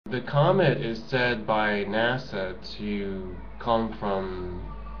the comet is said by NASA to come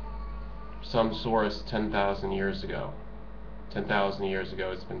from some source 10,000 years ago. 10,000 years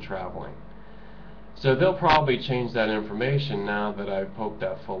ago it's been traveling. So they'll probably change that information now that I've poked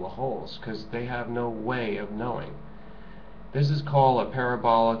that full of holes, because they have no way of knowing. This is called a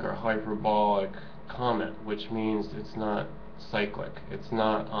parabolic or hyperbolic comet, which means it's not cyclic. It's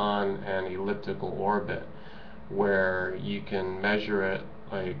not on an elliptical orbit where you can measure it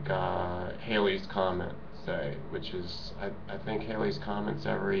like Halley's Comet, say, which is, I think Halley's Comet's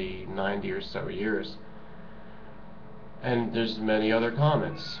every 90 or so years. And there's many other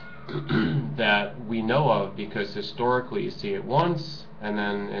comets that we know of because historically you see it once, and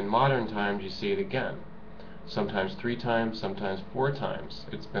then in modern times you see it again. Sometimes 3 times, sometimes 4 times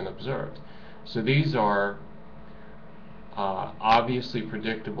it's been observed. So these are obviously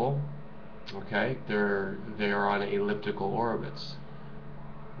predictable. Okay, they are on elliptical orbits,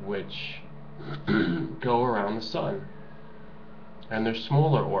 which go around the sun, and they're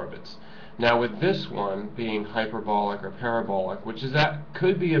smaller orbits. Now, with this one being hyperbolic or parabolic, which is that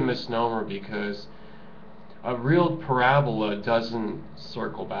could be a misnomer because a real parabola doesn't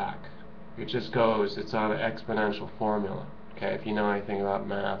circle back. It just goes. It's on an exponential formula. Okay, if you know anything about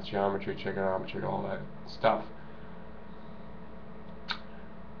math, geometry, trigonometry, all that stuff.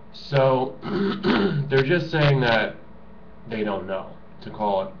 So they're just saying that they don't know to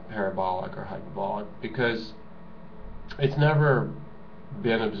call it parabolic or hyperbolic because it's never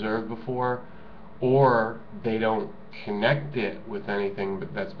been observed before, or they don't connect it with anything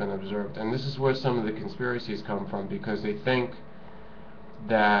that's been observed. And this is where some of the conspiracies come from, because they think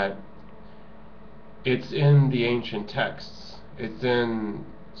that it's in the ancient texts, it's in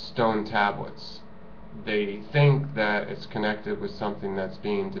stone tablets. They think that it's connected with something that's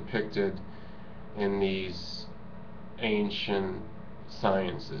being depicted in these ancient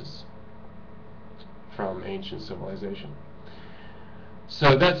sciences from ancient civilization.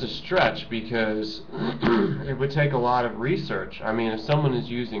 So that's a stretch, because it would take a lot of research. I mean, if someone is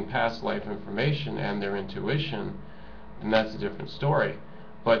using past life information and their intuition, then that's a different story.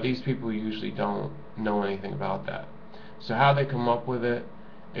 But these people usually don't know anything about that. So how they come up with it,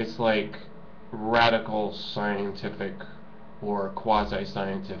 it's like radical scientific or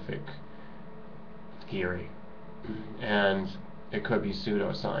quasi-scientific theory. And it could be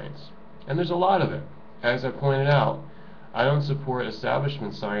pseudoscience. And there's a lot of it. As I pointed out, I don't support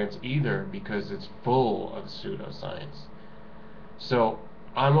establishment science either, because it's full of pseudoscience. So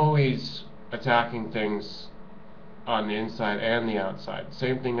I'm always attacking things on the inside and the outside.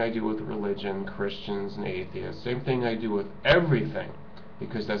 Same thing I do with religion, Christians and atheists. Same thing I do with everything,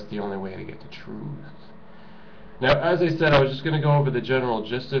 because that's the only way to get the truth. Now, as I said, I was just going to go over the general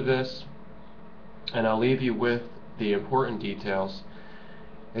gist of this, and I'll leave you with the important details,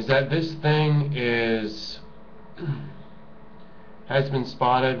 is that this thing has been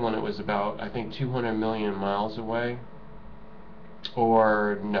spotted when it was about, I think, 200 million miles away.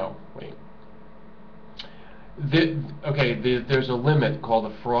 Or, no, wait. There's a limit called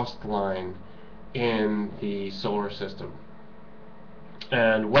the frost line in the solar system.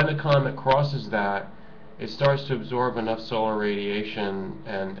 And when a comet crosses that, it starts to absorb enough solar radiation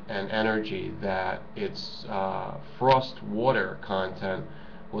and energy that its frost water content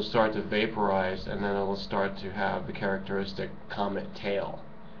will start to vaporize, and then it will start to have the characteristic comet tail.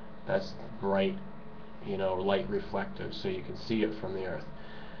 That's bright, light reflective, so you can see it from the Earth.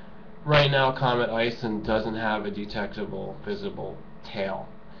 Right now, Comet ISON doesn't have a detectable, visible tail.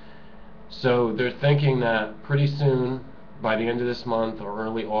 So they're thinking that pretty soon, by the end of this month or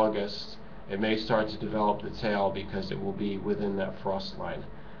early August, it may start to develop the tail, because it will be within that frost line.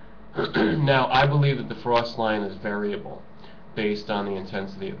 Now, I believe that the frost line is variable based on the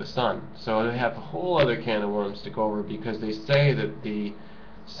intensity of the sun. So they have a whole other can of worms to go over, because they say that the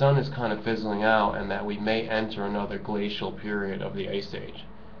sun is kind of fizzling out and that we may enter another glacial period of the ice age.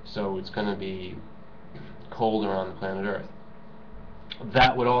 So it's going to be colder on the planet Earth.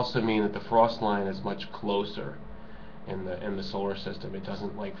 That would also mean that the frost line is much closer in the solar system. It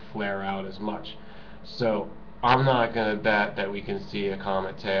doesn't flare out as much. So I'm not going to bet that we can see a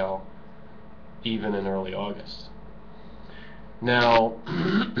comet tail even in early August. Now,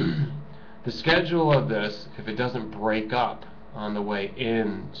 the schedule of this, if it doesn't break up on the way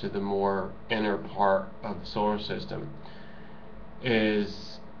into the more inner part of the solar system,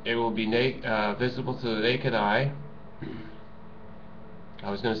 is it will be visible to the naked eye.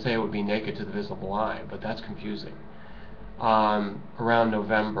 I was going to say it would be naked to the visible eye, but that's confusing. Around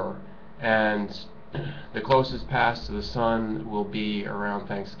November, and the closest pass to the sun will be around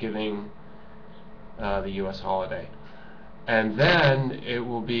Thanksgiving, the U.S. holiday. And then it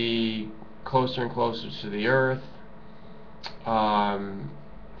will be closer and closer to the Earth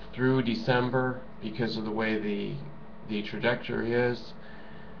through December because of the way the trajectory is.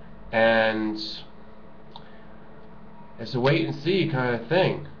 And it's a wait and see kind of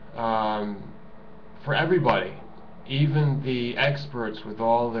thing for everybody, even the experts with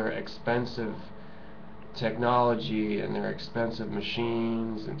all their expensive technology and their expensive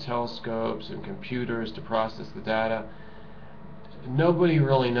machines and telescopes and computers to process the data. Nobody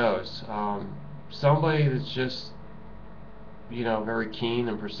really knows. Somebody that's just, very keen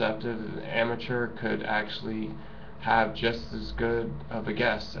and perceptive, an amateur, could actually have just as good of a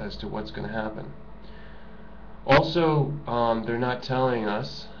guess as to what's going to happen. Also, they're not telling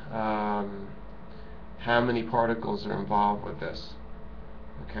us how many particles are involved with this.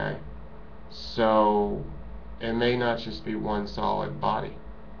 Okay, so it may not just be one solid body.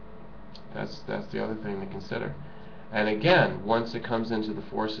 That's the other thing to consider. And again, once it comes into the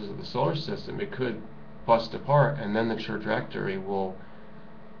forces of the solar system, it could bust apart, and then the trajectory will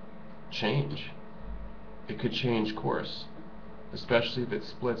change. It could change course, especially if it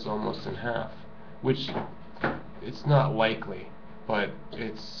splits almost in half, which it's not likely, but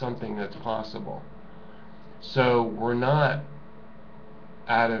it's something that's possible. So we're not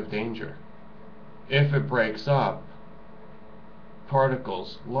out of danger. If it breaks up,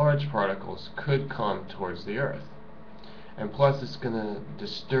 particles, large particles, could come towards the Earth. And plus it's going to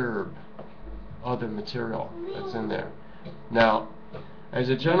disturb other material that's in there. Now, as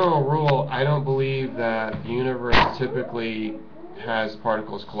a general rule, I don't believe that the universe typically has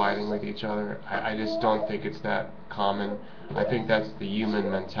particles colliding with each other. I just don't think it's that common. I think that's the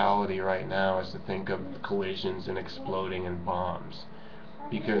human mentality right now, is to think of collisions and exploding and bombs,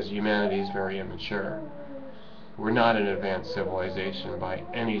 because humanity is very immature. We're not an advanced civilization by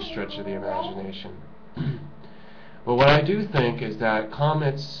any stretch of the imagination. But what I do think is that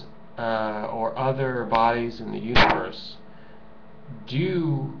comets or other bodies in the universe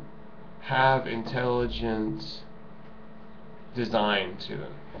do have intelligent design to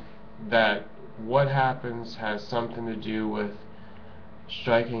them. That what happens has something to do with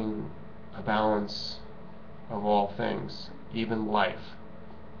striking a balance of all things, even life.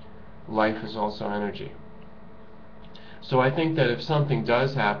 Life is also energy. So I think that if something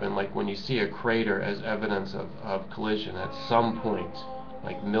does happen, like when you see a crater as evidence of collision at some point,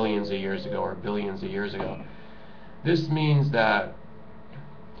 like millions of years ago or billions of years ago, this means that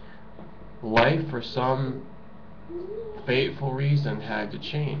life, for some fateful reason, had to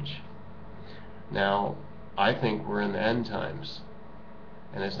change. Now, I think we're in the end times,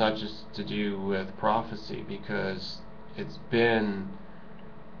 and it's not just to do with prophecy, because it's been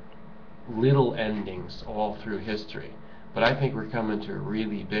little endings all through history. But I think we're coming to a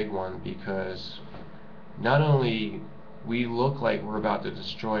really big one, because not only we look like we're about to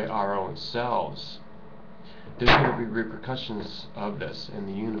destroy our own selves, there's going to be repercussions of this in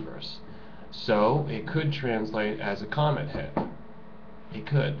the universe. So it could translate as a comet hit. It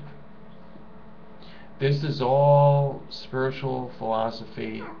could. This is all spiritual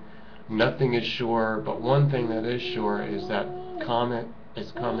philosophy. Nothing is sure, but one thing that is sure is that comet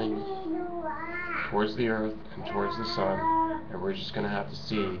is coming towards the Earth and towards the Sun, and we're just going to have to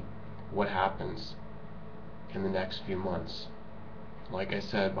see what happens in the next few months. Like I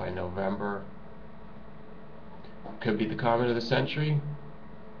said, by November, it could be the Comet of the Century,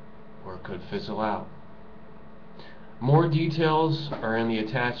 or it could fizzle out. More details are in the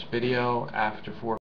attached video after 4